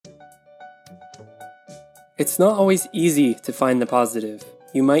It's not always easy to find the positive.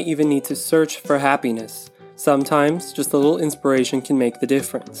 You might even need to search for happiness. Sometimes, just a little inspiration can make the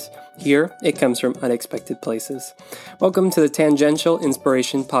difference. Here, it comes from unexpected places. Welcome to the Tangential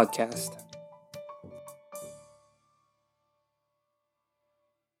Inspiration Podcast.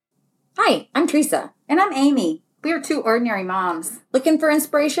 Hi, I'm Teresa. And I'm Amy. We are two ordinary moms. Looking for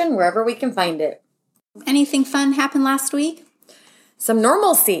inspiration wherever we can find it. Anything fun happened last week? Some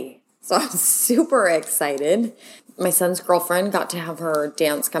normalcy. So I'm super excited. My son's girlfriend got to have her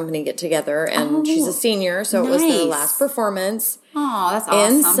dance company get together, and she's a senior, so it was their last performance. Oh, that's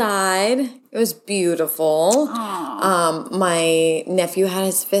awesome. Inside, it was beautiful. My nephew had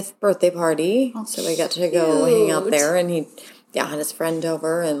his 5th birthday party, so we got to go hang out there, and he had his friend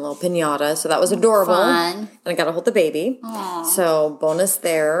over and a little piñata, so that was adorable. Fun. And I got to hold the baby. Aww. So bonus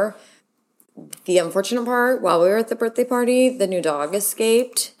there. The unfortunate part, while we were at the birthday party, the new dog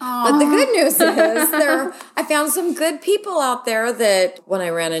escaped. Aww. But the good news is I found some good people out there that when I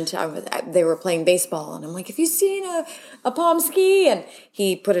ran into, they were playing baseball. And I'm like, have you seen a Pomsky? And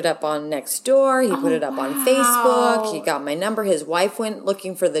he put it up on Nextdoor. He put it up on Facebook. He got my number. His wife went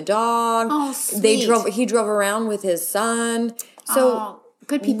looking for the dog. Oh, sweet. He drove around with his son. So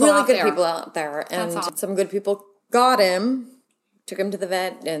good people really out good there. people out there. And awesome. some good people got him. Took him to the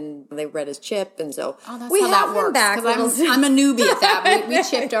vet, and they read his chip, and so that's we how have that him works, back. I'm a newbie at that. We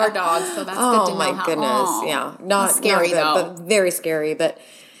chipped our dogs, so that's good to know. Oh my goodness, yeah, not scary not good, though, but very scary, but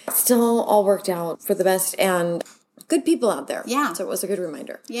still all worked out for the best, and good people out there. Yeah, so it was a good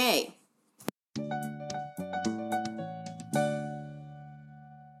reminder. Yay.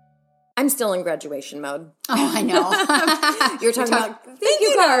 I'm still in graduation mode. Oh, I know. You're talking about thank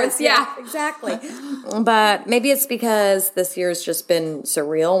you cards. Yeah, exactly. But maybe it's because this year's just been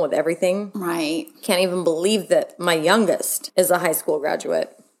surreal with everything. Right. Can't even believe that my youngest is a high school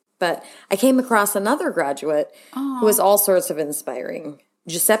graduate. But I came across another graduate who was all sorts of inspiring.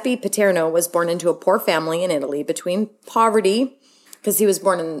 Giuseppe Paterno was born into a poor family in Italy between poverty, because he was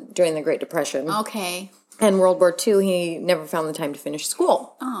born during the Great Depression. Okay. And World War II, he never found the time to finish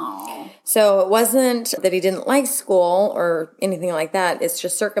school. Oh. So it wasn't that he didn't like school or anything like that. It's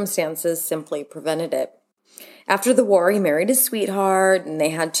just circumstances simply prevented it. After the war, he married his sweetheart, and they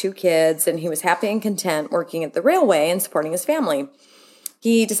had 2 kids, and he was happy and content working at the railway and supporting his family.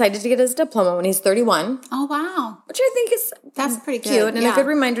 He decided to get his diploma when he's 31. Oh, wow. Which I think is That's pretty cute, good. and a good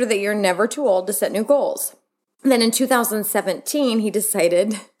reminder that you're never too old to set new goals. And then in 2017, he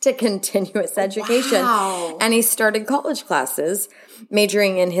decided to continue his education. Wow. And he started college classes,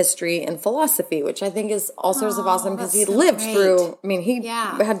 majoring in history and philosophy, which I think is all sorts of awesome because he lived through, he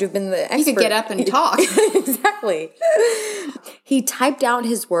had to have been the expert. He could get up and talk. Exactly. He typed out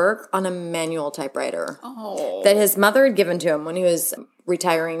his work on a manual typewriter that his mother had given to him when he was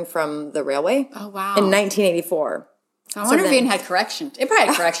retiring from the railway. Oh, wow. In 1984. I wonder if he even had correction. It probably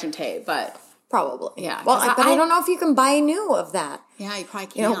had correction tape, but... Probably. Yeah. Well, but I don't know if you can buy new of that. Yeah, you probably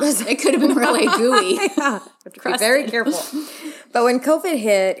can't. It could have been really gooey. Have to be very careful. But when COVID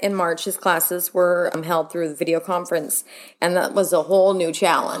hit in March, his classes were held through the video conference, and that was a whole new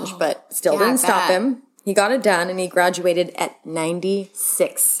challenge, but still didn't stop him. He got it done, and he graduated at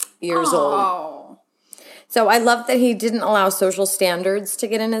 96 years old. So I love that he didn't allow social standards to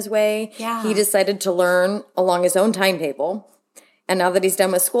get in his way. Yeah. He decided to learn along his own timetable. And now that he's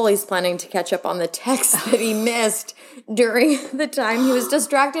done with school, he's planning to catch up on the texts that he missed during the time he was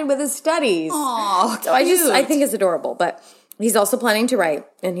distracted with his studies. Oh, so I think it's adorable. But he's also planning to write.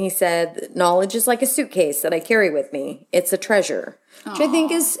 And he said, knowledge is like a suitcase that I carry with me. It's a treasure. Which I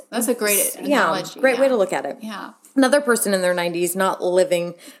think is... That's a great analogy. Great way to look at it. Yeah. Another person in their 90s not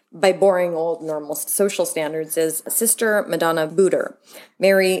living by boring old normal social standards is Sister Madonna Buder.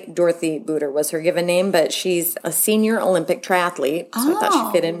 Mary Dorothy Buder was her given name, but she's a senior Olympic triathlete, so I thought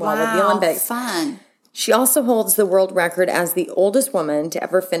she fit in well with the Olympics. Fun. She also holds the world record as the oldest woman to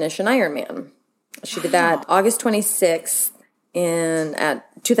ever finish an Ironman. She did that August 26th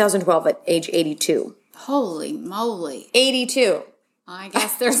at 2012 at age 82. Holy moly. 82. I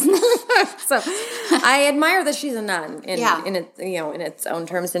guess there's So I admire that she's a nun in its own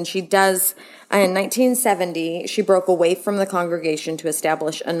terms, and she does. In 1970, she broke away from the congregation to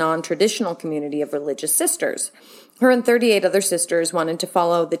establish a non-traditional community of religious sisters. Her and 38 other sisters wanted to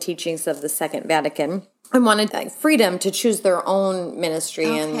follow the teachings of the Second Vatican and wanted freedom to choose their own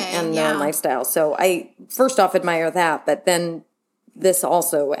ministry and their lifestyle. So I first off admire that, but then this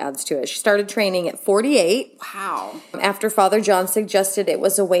also adds to it. She started training at 48. Wow. After Father John suggested it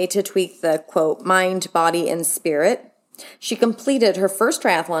was a way to tweak the, quote, mind, body, and spirit, she completed her first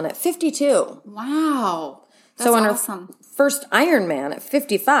triathlon at 52. Wow. That's so on awesome. her first Ironman at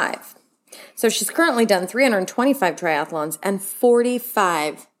 55. So she's currently done 325 triathlons and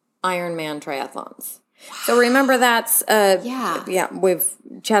 45 Ironman triathlons. Wow. So remember that's, we've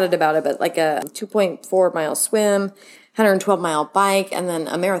chatted about it, but like a 2.4 mile swim, 112 mile bike, and then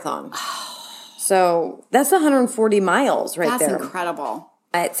a marathon. So that's 140 miles there. That's incredible.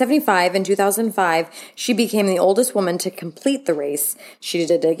 At 75 in 2005, she became the oldest woman to complete the race. She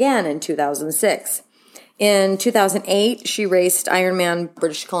did it again in 2006. In 2008, she raced Ironman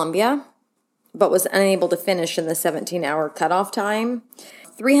British Columbia, but was unable to finish in the 17-hour cutoff time.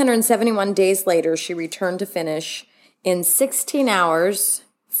 371 days later, she returned to finish in 16 hours,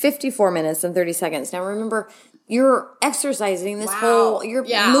 54 minutes, and 30 seconds. Now, remember, you're exercising this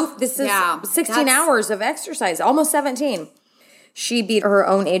this is 16 hours of exercise, almost 17. She beat her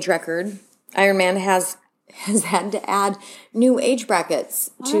own age record. Ironman has had to add new age brackets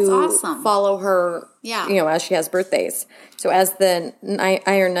to follow her, as she has birthdays. So as the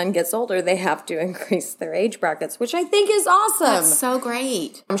Iron Nun gets older, they have to increase their age brackets, which I think is awesome. That's so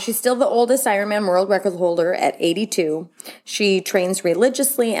great. She's still the oldest Ironman world record holder at 82. She trains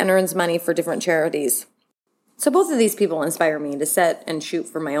religiously and earns money for different charities. So both of these people inspire me to set and shoot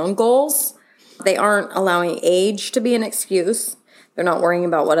for my own goals. They aren't allowing age to be an excuse. They're not worrying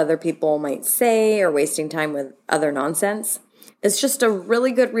about what other people might say or wasting time with other nonsense. It's just a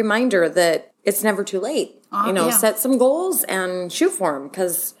really good reminder that it's never too late. Set some goals and shoot for them,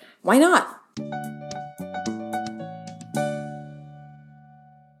 because why not?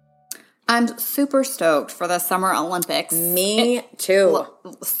 I'm super stoked for the Summer Olympics. Me too.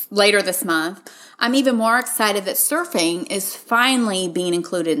 Later this month. I'm even more excited that surfing is finally being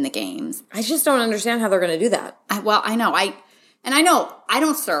included in the games. I just don't understand how they're going to do that. I know I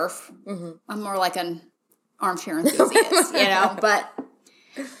don't surf. Mm-hmm. I'm more like an armchair enthusiast, but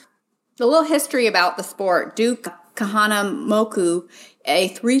the little history about the sport. Duke Kahanamoku, a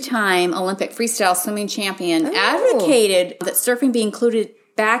 3-time Olympic freestyle swimming champion, advocated that surfing be included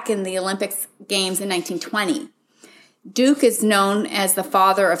back in the Olympics Games in 1920. Duke is known as the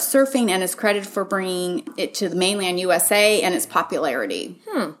father of surfing and is credited for bringing it to the mainland USA and its popularity.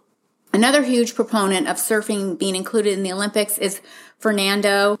 Another huge proponent of surfing being included in the Olympics is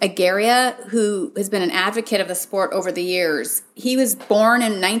Fernando Aguirre, who has been an advocate of the sport over the years. He was born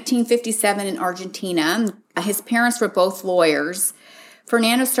in 1957 in Argentina. His parents were both lawyers.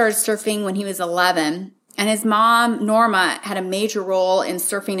 Fernando started surfing when he was 11, and his mom, Norma, had a major role in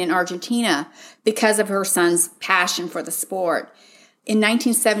surfing in Argentina because of her son's passion for the sport. In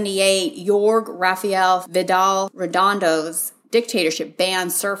 1978, Jorge Rafael Vidal Redondo's dictatorship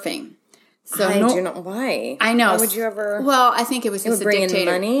banned surfing. So I do not. Why? I know. Why would you ever? Well, I think it was just a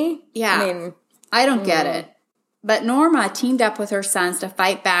dictator. Money? Yeah. I don't get it. But Norma teamed up with her sons to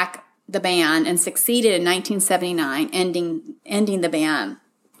fight back the ban and succeeded in 1979, ending the ban.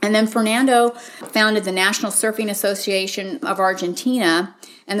 And then Fernando founded the National Surfing Association of Argentina,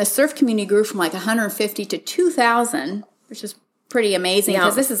 and the surf community grew from like 150 to 2,000, which is pretty amazing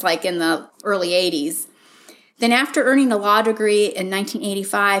because this is like in the early 80s. Then after earning a law degree in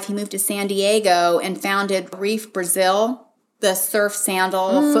 1985, he moved to San Diego and founded Reef Brazil, the surf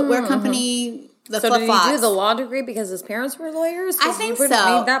sandal footwear company. So did he do the law degree because his parents were lawyers? I think so.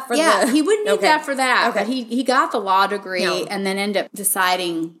 Need that for he wouldn't need that for that. Okay. But he got the law degree and then ended up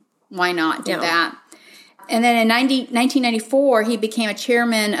deciding why not do that. And then in 1994, he became a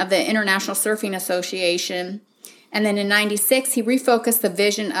chairman of the International Surfing Association. And then in 96, he refocused the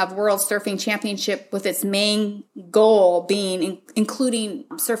vision of World Surfing Championship with its main goal being including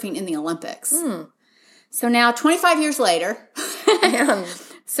surfing in the Olympics. So now, 25 years later,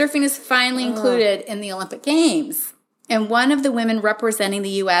 surfing is finally included in the Olympic Games. And one of the women representing the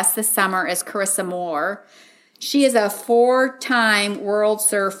U.S. this summer is Carissa Moore. She is a 4-time World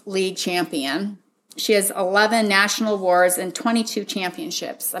Surf League champion. She has 11 national awards and 22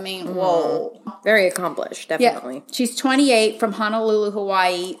 championships. I mean, whoa. Very accomplished, definitely. Yeah. She's 28 from Honolulu,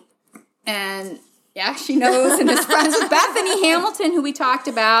 Hawaii. And, she knows and is friends with Bethany Hamilton, who we talked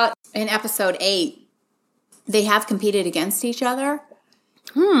about in episode 8. They have competed against each other.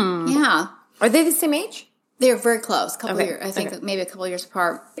 Yeah. Are they the same age? They're very close. Years, I think maybe a couple years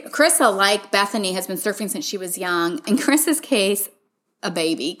apart. Carissa, like Bethany, has been surfing since she was young. In Carissa's case, a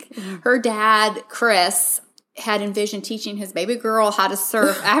baby. Her dad, Chris, had envisioned teaching his baby girl how to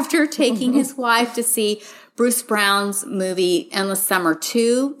surf after taking his wife to see Bruce Brown's movie Endless Summer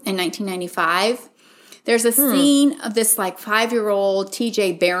 2 in 1995. There's a scene of this like 5-year-old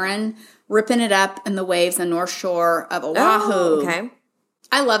TJ Barron ripping it up in the waves on North Shore of Oahu. Oh, okay.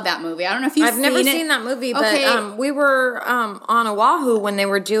 I love that movie. I don't know if you've seen it. I've never seen that movie, but we were on Oahu when they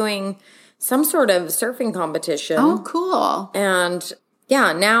were doing some sort of surfing competition. Oh, cool. And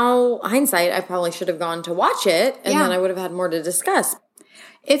yeah, now hindsight, I probably should have gone to watch it, and then I would have had more to discuss.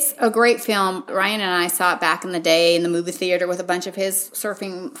 It's a great film. Ryan and I saw it back in the day in the movie theater with a bunch of his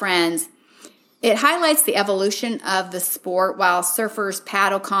surfing friends. It highlights the evolution of the sport while surfers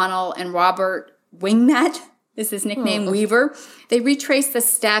Pat O'Connell and Robert Wingmet, this is his nickname, Weaver, they retrace the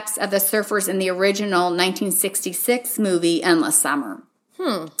steps of the surfers in the original 1966 movie Endless Summer.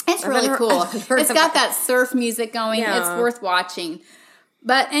 It's really cool. It's got that surf music going. Yeah. It's worth watching.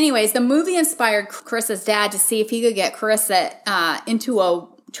 But anyways, the movie inspired Carissa's dad to see if he could get Carissa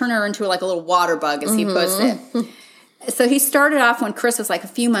turn her into like a little water bug, as he puts it. So he started off when Carissa was like a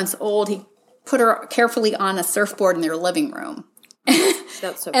few months old. He put her carefully on a surfboard in their living room.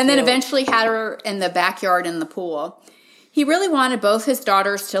 That's so and then cute. eventually had her in the backyard in the pool. He really wanted both his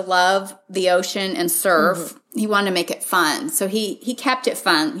daughters to love the ocean and surf. He wanted to make it fun. So he kept it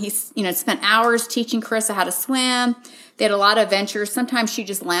fun. He spent hours teaching Carissa how to swim. They had a lot of adventures. Sometimes she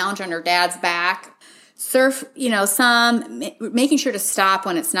just lounged on her dad's back. Surf, making sure to stop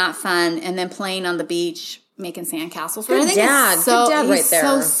when it's not fun, and then playing on the beach, making sandcastles. Good dad. Good dad right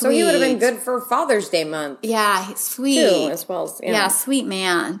there. So he would have been good for Father's Day month. Yeah, he's sweet. Too, as well as, yeah, sweet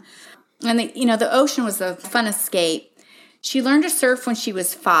man. And the ocean was a fun escape. She learned to surf when she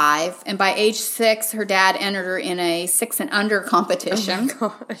was 5, and by age 6, her dad entered her in a 6 and under competition.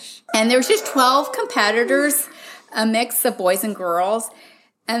 Oh my gosh. And there was just 12 competitors, a mix of boys and girls.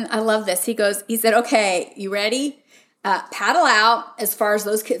 And I love this. He said, okay, you ready? Paddle out as far as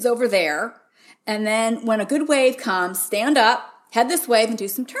those kids over there. And then when a good wave comes, stand up, head this wave, and do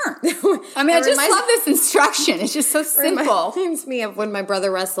some turns. I mean, I just love this instruction. It's just so simple. Reminds me of when my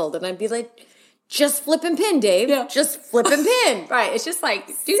brother wrestled, and I'd be like, just flip and pin, Dave. Yeah. Just flip and pin. Right. It's just like,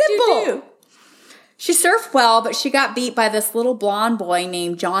 simple. She surfed well, but she got beat by this little blonde boy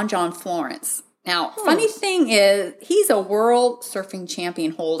named John Florence. Now, funny thing is, he's a world surfing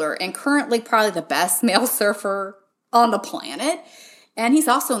champion holder and currently probably the best male surfer on the planet. And he's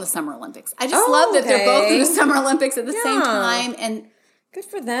also in the Summer Olympics. I just love that they're both in the Summer Olympics at the same time. And good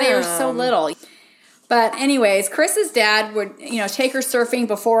for them. They're so little. But anyways, Carissa's dad would, take her surfing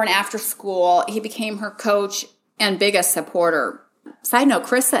before and after school. He became her coach and biggest supporter. Side note,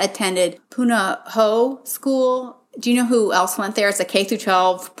 Carissa attended Punahou School. Do you know who else went there? It's a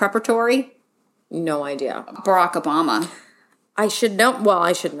K-12 preparatory. No idea. Barack Obama. I should know. Well,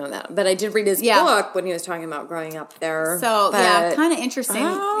 I should know that. But I did read his book when he was talking about growing up there. So, kind of interesting.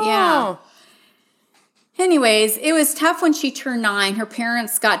 Yeah. Anyways, it was tough when she turned 9. Her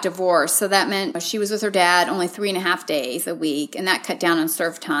parents got divorced, so that meant she was with her dad only 3.5 days a week, and that cut down on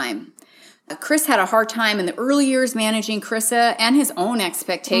surf time. Chris had a hard time in the early years managing Carissa and his own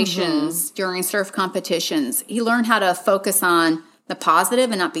expectations during surf competitions. He learned how to focus on the positive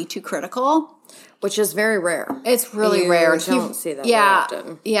and not be too critical. Which is very rare. It's really rare. You don't see that very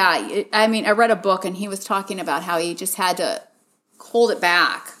often. Yeah. I mean, I read a book, and he was talking about how he just had to hold it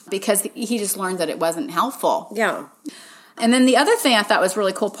back because he just learned that it wasn't helpful. Yeah. And then the other thing I thought was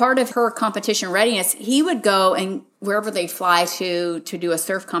really cool, part of her competition readiness, he would go and wherever they fly to do a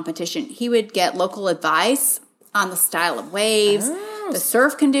surf competition, he would get local advice on the style of waves, the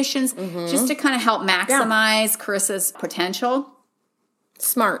surf conditions, just to kind of help maximize Carissa's potential.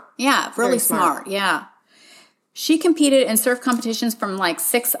 Smart. Yeah, really smart. Yeah. She competed in surf competitions from like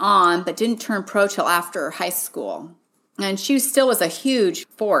 6 on, but didn't turn pro till after high school. And she still was a huge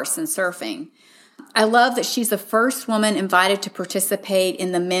force in surfing. I love that she's the first woman invited to participate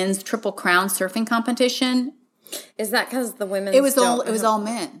in the men's Triple Crown surfing competition. Is that because the women? It was all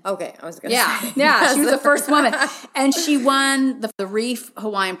men. Okay, I was going to say. Yeah, she was the first woman, and she won the Reef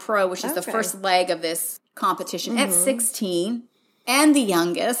Hawaiian Pro, which is the first leg of this competition at 16, and the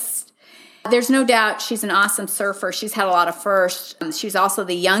youngest. There's no doubt she's an awesome surfer. She's had a lot of firsts. She's also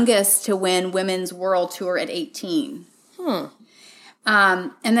the youngest to win Women's World Tour at 18.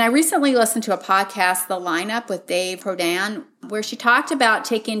 And then I recently listened to a podcast, The Lineup, with Dave Prodan, where she talked about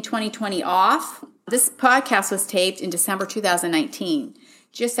taking 2020 off. This podcast was taped in December 2019,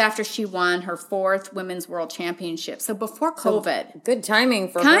 just after she won her 4th Women's World Championship. So before COVID. So good timing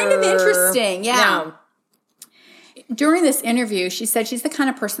for her. Kind of interesting, yeah. During this interview, she said she's the kind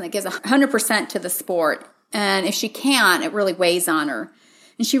of person that gives 100% to the sport. And if she can't, it really weighs on her.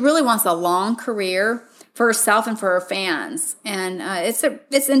 And she really wants a long career for herself and for her fans. And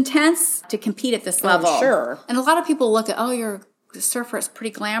it's intense to compete at this level. Sure. And a lot of people look at, you're a surfer, it's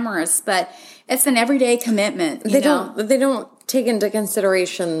pretty glamorous, but it's an everyday commitment. They don't take into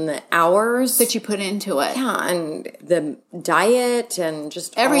consideration the hours that you put into it. Yeah, and the diet and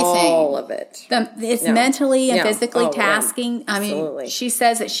just everything. All of it. It's mentally and physically tasking. Yeah. I mean, she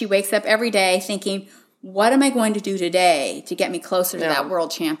says that she wakes up every day thinking, what am I going to do today to get me closer to that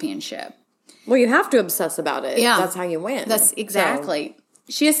world championship? Well, you have to obsess about it. Yeah. That's how you win. That's exactly. So.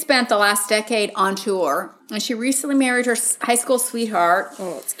 She has spent the last decade on tour, and she recently married her high school sweetheart.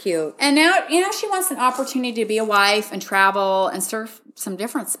 Oh, it's cute. And now, she wants an opportunity to be a wife and travel and surf some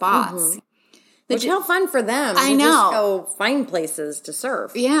different spots. Mm-hmm. Which, how fun for them. I know. Just go find places to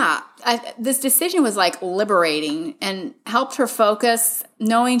surf. Yeah. This decision was like liberating and helped her focus,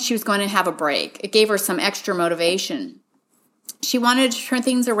 knowing she was going to have a break. It gave her some extra motivation. She wanted to turn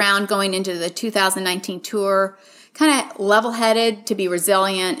things around going into the 2019 tour, kind of level-headed, to be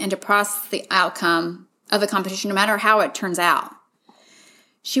resilient, and to process the outcome of the competition, no matter how it turns out.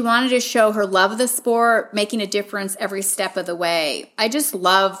 She wanted to show her love of the sport, making a difference every step of the way. I just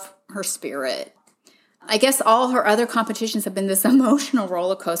love her spirit. I guess all her other competitions have been this emotional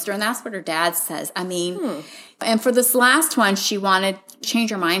roller coaster, and that's what her dad says. I mean, and for this last one, she wanted to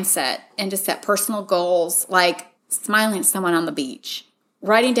change her mindset and to set personal goals, like smiling at someone on the beach,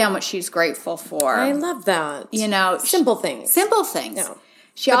 writing down what she's grateful for. I love that. Simple things. Simple things.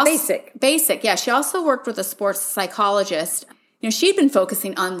 Yeah. Basic. Basic, yeah. She also worked with a sports psychologist. She'd been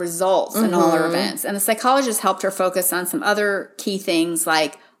focusing on results in all her events, and the psychologist helped her focus on some other key things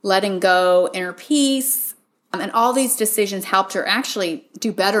like letting go, inner peace, and all these decisions helped her actually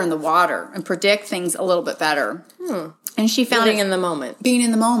do better in the water and predict things a little bit better. And she found being in the moment. Being in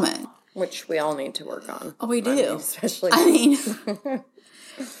the moment. Which we all need to work on. Oh, we do. Especially.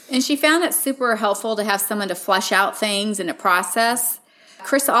 And she found it super helpful to have someone to flesh out things in a process.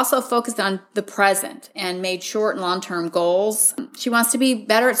 Chris also focused on the present and made short and long-term goals. She wants to be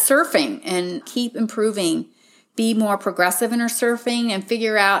better at surfing and keep improving, be more progressive in her surfing, and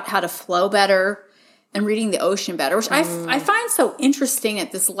figure out how to flow better and reading the ocean better, which I find so interesting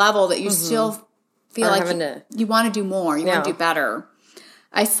at this level that you still feel like you want to do more, you want to do better.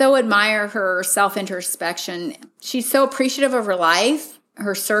 I so admire her self-introspection. She's so appreciative of her life,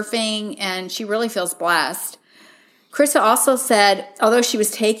 her surfing, and she really feels blessed. Krista also said, although she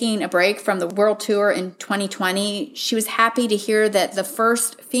was taking a break from the World Tour in 2020, she was happy to hear that the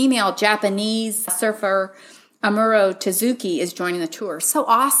first female Japanese surfer, Amuro Tezuki, is joining the tour. So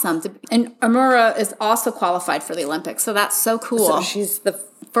awesome. And Amuro is also qualified for the Olympics, so that's so cool. So she's the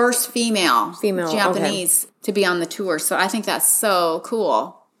first female Japanese to be on the tour, so I think that's so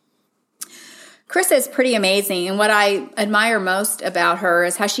cool. Krista is pretty amazing, and what I admire most about her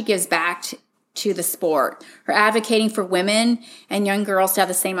is how she gives back to the sport. Her advocating for women and young girls to have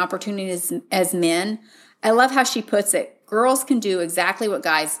the same opportunities as men. I love how she puts it. Girls can do exactly what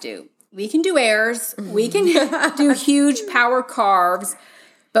guys do. We can do airs. We can do huge power carves,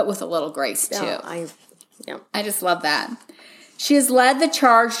 but with a little grace too. I just love that. She has led the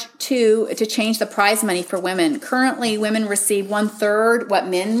charge to change the prize money for women. Currently, women receive 1/3 what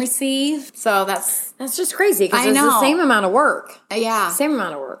men receive. So that's just crazy because it's the same amount of work. Yeah, same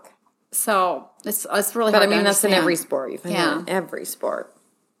amount of work. So it's really hard. But I mean, that's in every sport. You find that in every sport.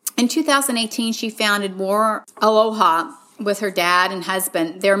 In 2018, she founded More Aloha with her dad and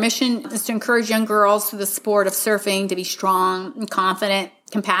husband. Their mission is to encourage young girls through the sport of surfing to be strong and confident,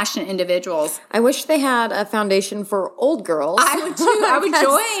 compassionate individuals. I wish they had a foundation for old girls. I would too. I would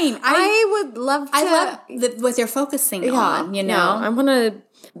join. I would love to. I love what they're focusing on, you know. Yeah. I want to,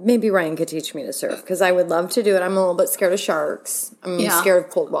 maybe Ryan could teach me to surf because I would love to do it. I'm a little bit scared of sharks. I'm scared of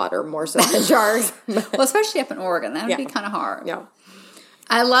cold water more so than sharks. Well, especially up in Oregon. That would be kind of hard. Yeah.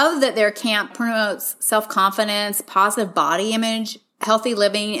 I love that their camp promotes self-confidence, positive body image, healthy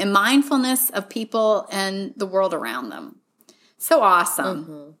living, and mindfulness of people and the world around them. So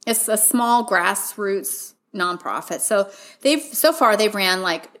awesome. It's a small grassroots nonprofit. So far they've ran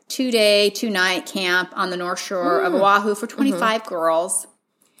like 2-day, 2-night camp on the North Shore of Oahu for 25 girls.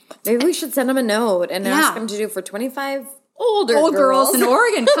 Maybe we should send them a note and ask them to do for 25 old girls in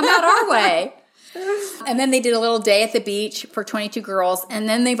Oregon. Come out our way. And then they did a little day at the beach for 22 girls. And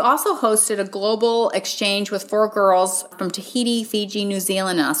then they've also hosted a global exchange with 4 girls from Tahiti, Fiji, New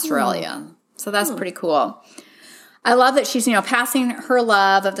Zealand, and Australia. So that's pretty cool. I love that she's, passing her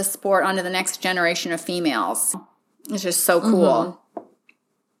love of the sport onto the next generation of females. It's just so cool.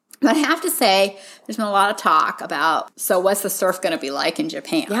 But I have to say, there's been a lot of talk about, so what's the surf going to be like in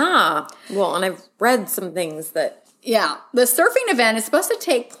Japan? Yeah. Well, and I've read some things that... Yeah. The surfing event is supposed to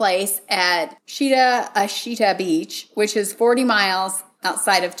take place at Ashita Beach, which is 40 miles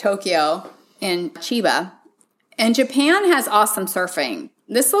outside of Tokyo in Chiba. And Japan has awesome surfing.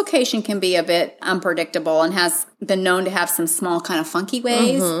 This location can be a bit unpredictable and has been known to have some small kind of funky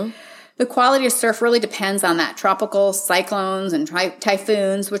waves. The quality of surf really depends on that tropical cyclones and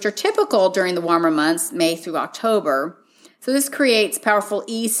typhoons, which are typical during the warmer months, May through October. So this creates powerful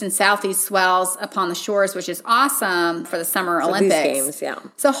east and southeast swells upon the shores, which is awesome for the Summer Olympics. These games, yeah.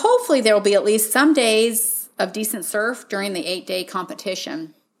 So hopefully there will be at least some days of decent surf during the 8-day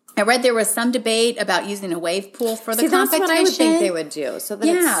competition. I read there was some debate about using a wave pool for the competition. That's what I would think they would do. So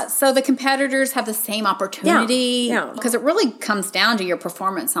the competitors have the same opportunity. Because it really comes down to your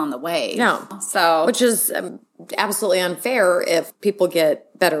performance on the wave. Yeah. So, which is absolutely unfair if people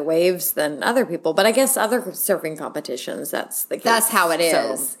get better waves than other people. But I guess other surfing competitions, that's the case. That's how it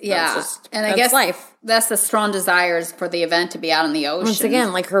is. So and I guess life. That's the strong desires for the event to be out in the ocean. Once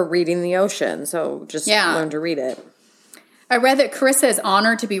again, like her reading the ocean. So just learn to read it. I read that Carissa is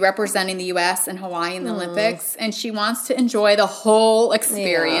honored to be representing the U.S. and Hawaii in the Olympics, and she wants to enjoy the whole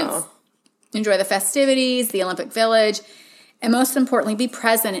experience. Yeah. Enjoy the festivities, the Olympic Village, and most importantly, be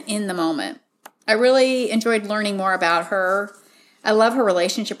present in the moment. I really enjoyed learning more about her. I love her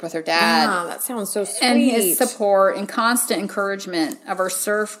relationship with her dad. Wow, that sounds so sweet. And his support and constant encouragement of her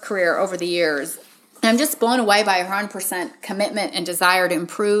surf career over the years. And I'm just blown away by her 100% commitment and desire to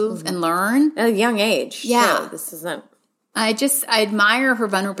improve and learn. At a young age. Yeah. Too. This isn't... I admire her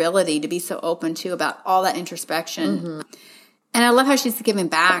vulnerability to be so open to about all that introspection. Mm-hmm. And I love how she's giving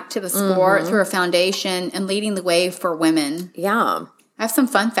back to the sport through her foundation and leading the way for women. Yeah. I have some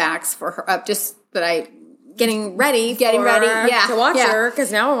fun facts for her, just that getting ready to watch her,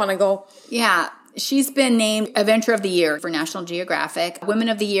 because now I want to go. Yeah. She's been named Adventure of the Year for National Geographic, Women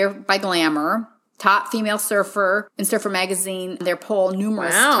of the Year by Glamour, top female surfer in Surfer Magazine, their poll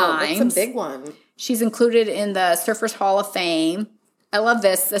numerous times. That's a big one. She's included in the Surfers Hall of Fame. I love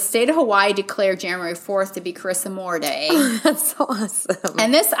this. The state of Hawaii declared January 4th to be Carissa Moore Day. That's so awesome.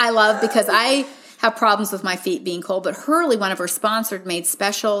 And this I love because I have problems with my feet being cold, but Hurley, one of her sponsors, made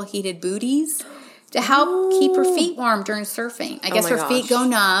special heated booties to help keep her feet warm during surfing. I guess her feet go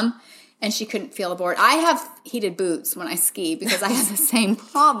numb, and she couldn't feel the board. I have heated boots when I ski because I have the same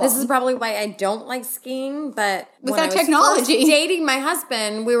problem. This is probably why I don't like skiing, but with when that technology. First dating my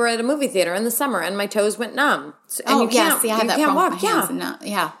husband, we were at a movie theater in the summer, and my toes went numb. And I have that problem walk. With my hands.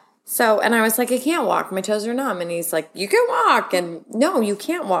 Yeah. So, and I was like, I can't walk. My toes are numb. And he's like, you can walk. And no, you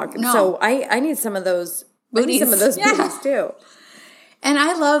can't walk. No. So I need some of those booties. Booties too. And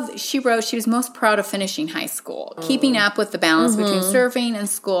I love, she wrote, she was most proud of finishing high school, keeping up with the balance between surfing and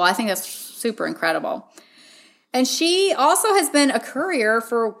school. I think that's super incredible. And she also has been a courier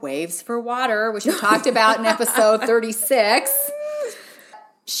for Waves for Water, which we talked about in episode 36.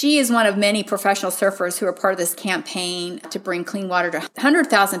 She is one of many professional surfers who are part of this campaign to bring clean water to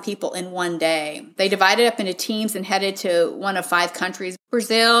 100,000 people in one day. They divided up into teams and headed to one of 5 countries,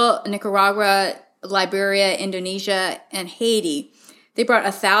 Brazil, Nicaragua, Liberia, Indonesia, and Haiti. They brought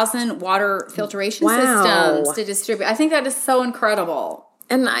 1,000 water filtration systems to distribute. I think that is so incredible.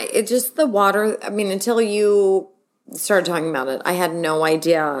 And the water, I mean, until you started talking about it, I had no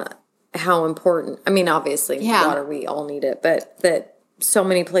idea how important, I mean, obviously, water, we all need it, but that so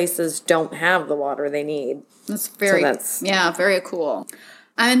many places don't have the water they need. That's very cool.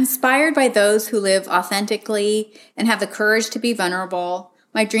 I'm inspired by those who live authentically and have the courage to be vulnerable.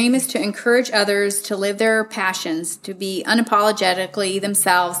 My dream is to encourage others to live their passions, to be unapologetically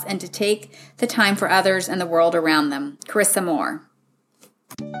themselves, and to take the time for others and the world around them. Carissa Moore.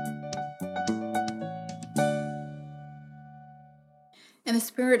 In the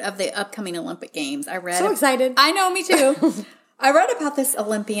spirit of the upcoming Olympic Games, I read... So excited. I know, me too. I read about this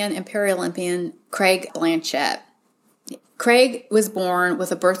Olympian and Paralympian, Craig Blanchett. Craig was born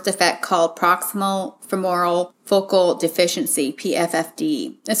with a birth defect called proximal femoral focal deficiency,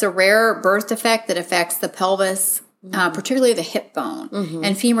 PFFD. It's a rare birth defect that affects the pelvis, particularly the hip bone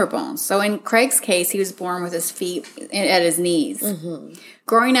and femur bones. So in Craig's case, he was born with his feet at his knees.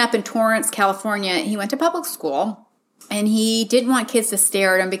 Growing up in Torrance, California, he went to public school, and he didn't want kids to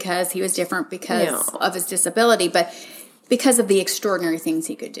stare at him because he was different because of his disability, but because of the extraordinary things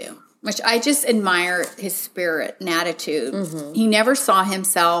he could do, which I just admire his spirit and attitude. He never saw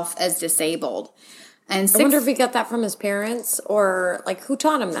himself as disabled. And I wonder if he got that from his parents, or like who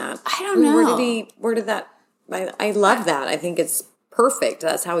taught him that? I don't know. Where did that? I love that. I think it's perfect.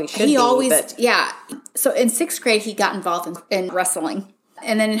 That's how he should be. He always, So in 6th grade, he got involved in wrestling.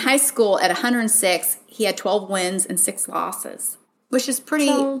 And then in high school, at 106, he had 12 wins and 6 losses, which is pretty,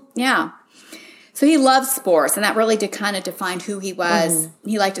 So he loved sports, and that really did kind of define who he was.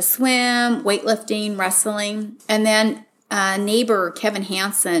 He liked to swim, weightlifting, wrestling. And then neighbor Kevin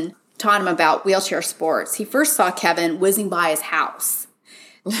Hansen taught him about wheelchair sports. He first saw Kevin whizzing by his house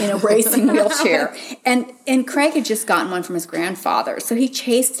in a racing wheelchair. And Craig had just gotten one from his grandfather. So he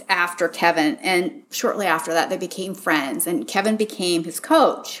chased after Kevin, and shortly after that, they became friends, and Kevin became his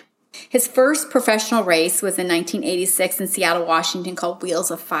coach. His first professional race was in 1986 in Seattle, Washington, called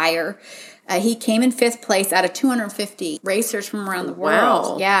Wheels of Fire. He came in 5th place out of 250 racers from around the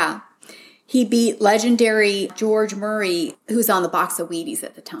world. Wow. Yeah. He beat legendary George Murray, who was on the box of Wheaties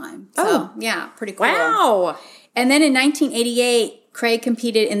at the time. So, yeah, pretty cool. Wow. And then in 1988, Craig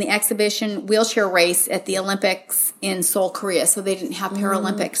competed in the exhibition wheelchair race at the Olympics in Seoul, Korea. So they didn't have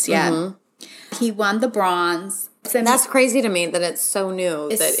Paralympics yet. He won the bronze. That's crazy to me that it's so new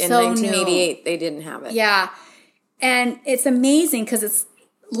that in 1988 they didn't have it. Yeah. And it's amazing because it's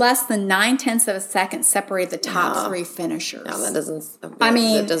less than 0.9 of a second separate the top 3 finishers. No, that doesn't.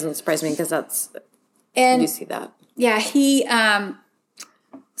 that doesn't surprise me because that's. And you see that. Yeah, he.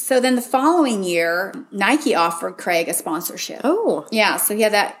 So then the following year, Nike offered Craig a sponsorship. Oh. Yeah, so he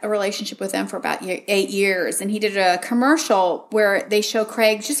had a relationship with them for about 8 years. And he did a commercial where they show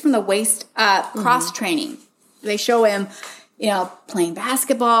Craig just from the waist up cross-training. They show him, playing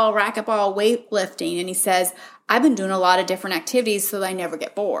basketball, racquetball, weightlifting. And he says, I've been doing a lot of different activities so that I never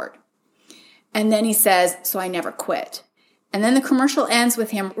get bored. And then he says, so I never quit. And then the commercial ends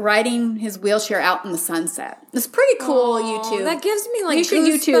with him riding his wheelchair out in the sunset. It's pretty cool, YouTube. That gives me like you should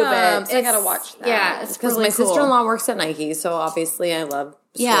YouTube it. I gotta watch that. Yeah, it's because really my cool. sister-in-law works at Nike, so obviously I love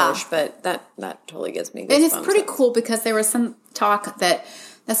swoosh, but that totally gives me goosebumps. And it's pretty cool because there was some talk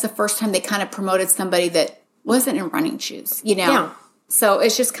that's the first time they kind of promoted somebody that wasn't in running shoes, Yeah. So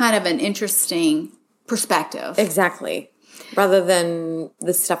it's just kind of an interesting perspective. Exactly. Rather than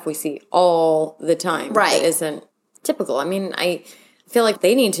the stuff we see all the time. Right. That isn't typical. I mean, I feel like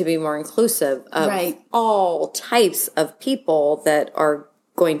they need to be more inclusive of all types of people that are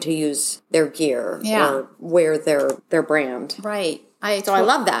going to use their gear or wear their brand. Right. I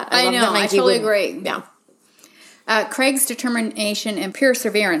love that. I love know. that Nike I totally agree. Yeah. Craig's determination and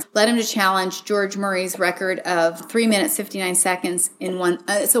perseverance led him to challenge George Murray's record of 3 minutes 59 seconds in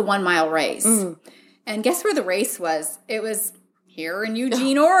it's a 1 mile race. And guess where the race was? It was here in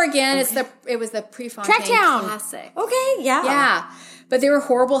Eugene, Oregon. Okay. It was the Prefontaine Tracktown Classic. Okay, yeah. Yeah. But there were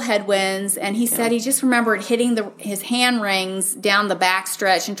horrible headwinds, and he said he just remembered hitting his hand rings down the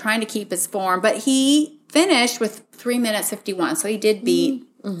backstretch and trying to keep his form. But he finished with 3 minutes 51, so he did beat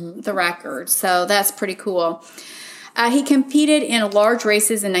the record. So that's pretty cool. He competed in large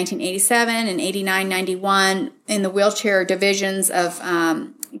races in 1987 and 89, 91 in the wheelchair divisions of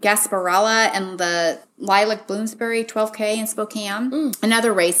Gasparilla and the Lilac Bloomsbury 12K in Spokane and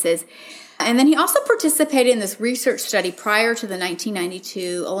other races. And then he also participated in this research study prior to the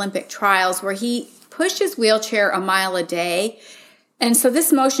 1992 Olympic trials where he pushed his wheelchair a mile a day. And so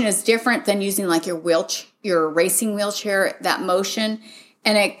this motion is different than using like your racing wheelchair, that motion.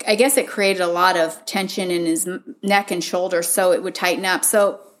 And I guess it created a lot of tension in his neck and shoulders, so it would tighten up.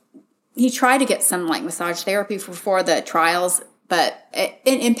 So he tried to get some like massage therapy before the trials, but it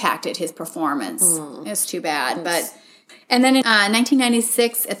impacted his performance. It was too bad. And then in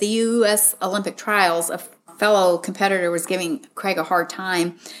 1996 at the U.S. Olympic trials, a fellow competitor was giving Craig a hard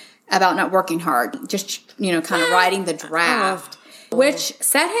time about not working hard, just kind of riding the draft. Which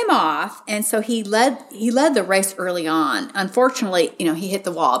set him off, and so he led the race early on. Unfortunately, he hit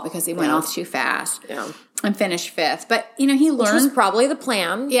the wall because he went off too fast and finished 5th. But, he learned... Which was probably the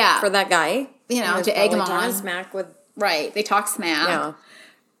plan for that guy. To egg him on. Smack with... Right, they talk smack. Yeah.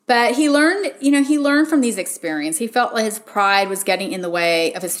 But he learned from these experiences. He felt like his pride was getting in the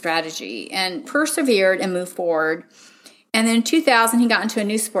way of his strategy and persevered and moved forward. And then in 2000, he got into a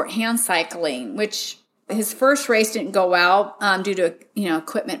new sport, hand cycling, which... His first race didn't go well due to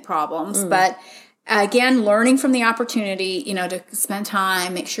equipment problems, but again, learning from the opportunity, to spend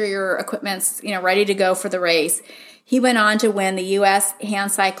time, make sure your equipment's ready to go for the race. He went on to win the U.S.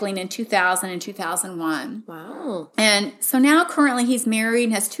 hand cycling in 2000 and 2001. Wow! And so now, currently, he's married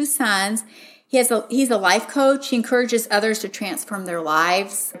and has 2 sons. He's a life coach. He encourages others to transform their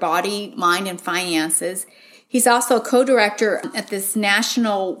lives, body, mind, and finances. He's also a co-director at this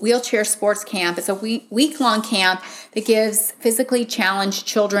national wheelchair sports camp. It's a week-long camp that gives physically challenged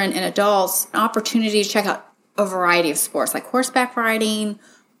children and adults an opportunity to check out a variety of sports like horseback riding,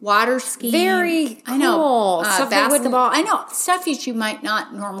 water skiing. Very cool. I know. Basketball. I know. Stuff that you might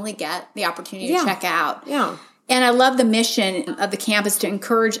not normally get the opportunity to check out. Yeah. And I love the mission of the camp is to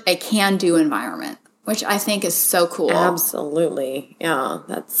encourage a can-do environment, which I think is so cool. Absolutely. Yeah,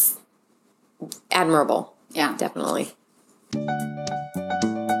 that's admirable. Yeah. Definitely.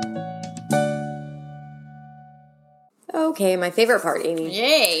 Okay, my favorite part, Amy.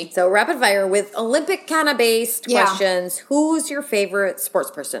 Yay. So rapid fire with Olympic kind of based questions. Who's your favorite sports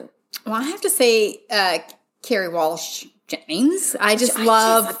person? Well, I have to say Carrie Walsh Jennings. I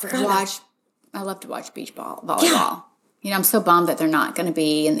love to watch beach volleyball. I'm so bummed that they're not going to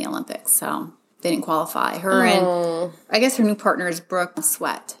be in the Olympics. So they didn't qualify. Her and I guess her new partner is Brooke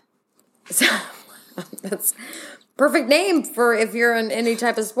Sweat. So, that's perfect name for if you're in any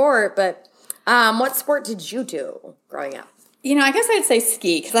type of sport. But what sport did you do growing up? I guess I'd say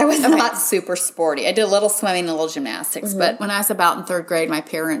ski because I was not super sporty. I did a little swimming and a little gymnastics. But when I was about in third grade, my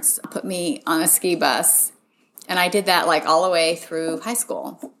parents put me on a ski bus. And I did that like all the way through high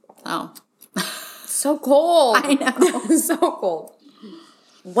school. Oh. So cold. I know. So cold.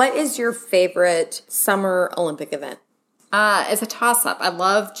 What is your favorite summer Olympic event? It's a toss-up. I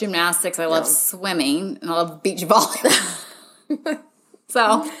love gymnastics. I love swimming. And I love beach volleyball.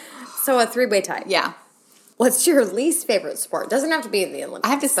 So a three-way tie. Yeah. What's your least favorite sport? Doesn't have to be in the Olympics.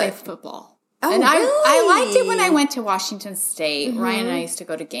 I have to say football. Oh, and really? I liked it when I went to Washington State. Ryan and I used to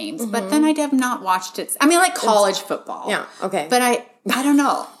go to games. But then I have not watched it. I mean, like college football. Yeah, okay. But I don't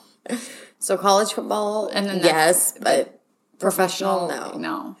know. So college football, and then yes, but professional, no.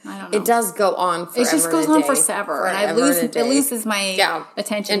 No, I don't know. It does go on forever. It just goes on forever. And it loses my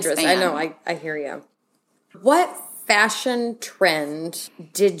attention interest. span. I know, I hear you. What fashion trend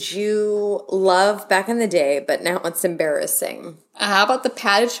did you love back in the day, but now it's embarrassing? How about the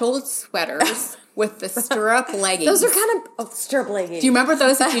padded shouldered sweaters with the stirrup leggings? Those are kind of stirrup leggings. Do you remember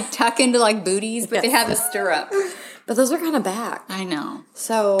those that you tuck into like booties, but they have the stirrup? But those are kind of back. I know.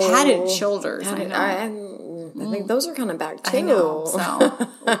 So padded shoulders. I know. I think those are kind of back too. I know. So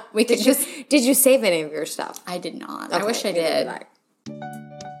we could Did you save any of your stuff? I did not. Okay, I wish I did.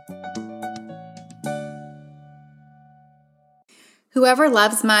 Whoever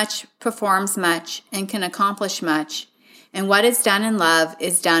loves much, performs much, and can accomplish much, and what is done in love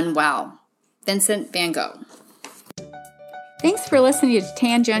is done well. Vincent van Gogh. Thanks for listening to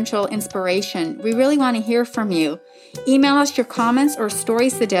Tangential Inspiration. We really want to hear from you. Email us your comments or story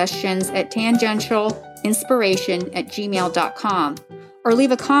suggestions at tangentialinspiration@gmail.com or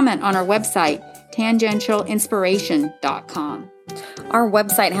leave a comment on our website, tangentialinspiration.com. Our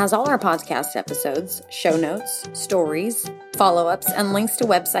website has all our podcast episodes, show notes, stories, follow-ups, and links to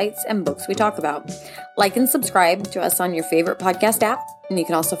websites and books we talk about. Like and subscribe to us on your favorite podcast app, and you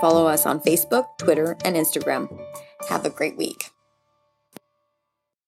can also follow us on Facebook, Twitter, and Instagram. Have a great week.